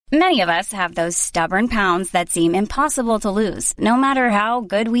Many of us have those stubborn pounds that seem impossible to lose, no matter how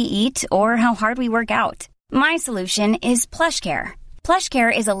good we eat or how hard we work out. My solution is PlushCare.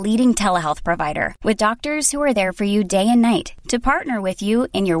 PlushCare is a leading telehealth provider with doctors who are there for you day and night to partner with you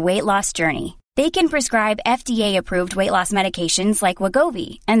in your weight loss journey. They can prescribe FDA-approved weight loss medications like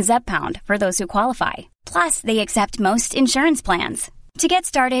Wegovy and Zepbound for those who qualify. Plus, they accept most insurance plans. To get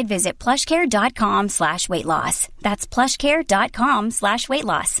started, visit plushcare.com/weightloss. That's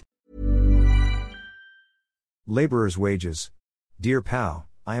plushcare.com/weightloss. Laborer's wages. Dear PAO,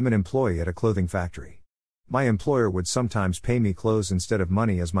 I am an employee at a clothing factory. My employer would sometimes pay me clothes instead of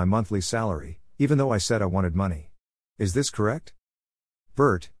money as my monthly salary, even though I said I wanted money. Is this correct?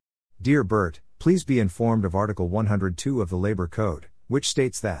 Bert. Dear Bert, please be informed of Article 102 of the Labor Code, which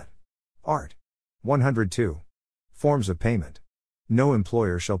states that Art. 102. Forms of payment. No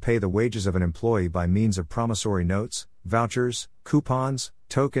employer shall pay the wages of an employee by means of promissory notes, vouchers, coupons,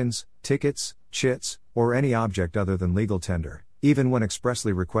 tokens, tickets, chits, or any object other than legal tender, even when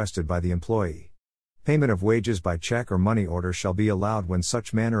expressly requested by the employee. Payment of wages by check or money order shall be allowed when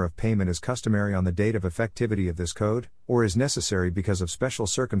such manner of payment is customary on the date of effectivity of this code, or is necessary because of special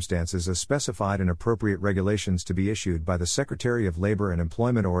circumstances as specified in appropriate regulations to be issued by the Secretary of Labor and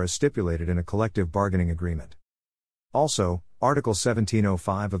Employment or as stipulated in a collective bargaining agreement. Also, Article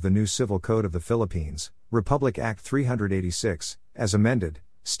 1705 of the new Civil Code of the Philippines, Republic Act 386, as amended,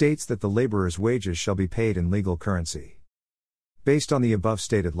 states that the laborer's wages shall be paid in legal currency. Based on the above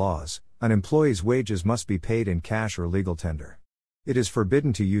stated laws, an employee's wages must be paid in cash or legal tender. It is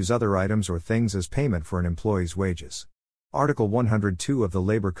forbidden to use other items or things as payment for an employee's wages. Article 102 of the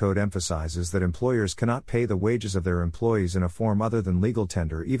Labor Code emphasizes that employers cannot pay the wages of their employees in a form other than legal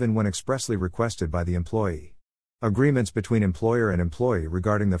tender even when expressly requested by the employee. Agreements between employer and employee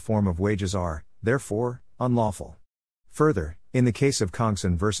regarding the form of wages are, therefore, unlawful. Further, in the case of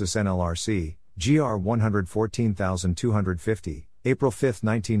Congson v. NLRC, GR 114250, April 5,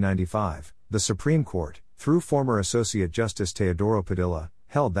 1995, the Supreme Court, through former Associate Justice Teodoro Padilla,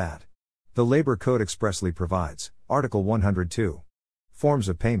 held that the Labor Code expressly provides, Article 102, forms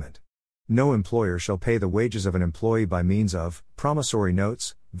of payment. No employer shall pay the wages of an employee by means of promissory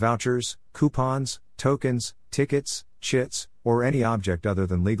notes, vouchers, coupons, tokens, tickets, chits, or any object other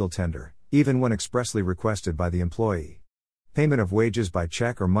than legal tender, even when expressly requested by the employee. Payment of wages by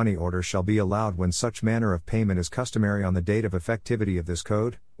check or money order shall be allowed when such manner of payment is customary on the date of effectivity of this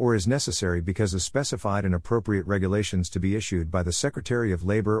code, or is necessary because as specified in appropriate regulations to be issued by the Secretary of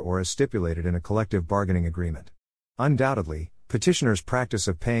Labor or as stipulated in a collective bargaining agreement. Undoubtedly, petitioners' practice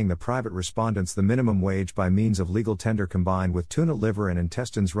of paying the private respondents the minimum wage by means of legal tender combined with tuna liver and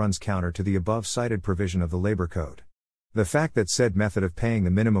intestines runs counter to the above-cited provision of the Labor Code. The fact that said method of paying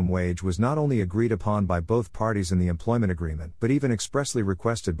the minimum wage was not only agreed upon by both parties in the employment agreement but even expressly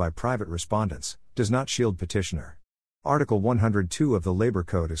requested by private respondents, does not shield petitioner. Article 102 of the Labor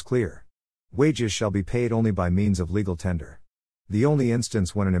Code is clear. Wages shall be paid only by means of legal tender. The only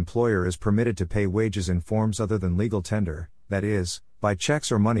instance when an employer is permitted to pay wages in forms other than legal tender, that is, by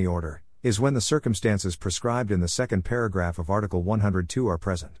checks or money order, is when the circumstances prescribed in the second paragraph of Article 102 are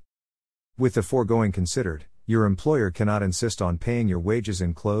present. With the foregoing considered, your employer cannot insist on paying your wages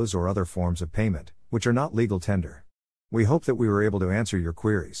in clothes or other forms of payment, which are not legal tender. We hope that we were able to answer your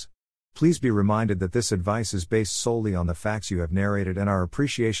queries. Please be reminded that this advice is based solely on the facts you have narrated and our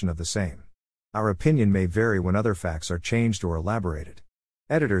appreciation of the same. Our opinion may vary when other facts are changed or elaborated.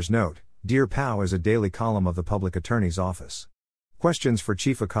 Editor's note: Dear PAO is a daily column of the Public Attorney's Office. Questions for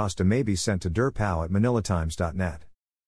Chief Acosta may be sent to dirpao@manilatimes.net.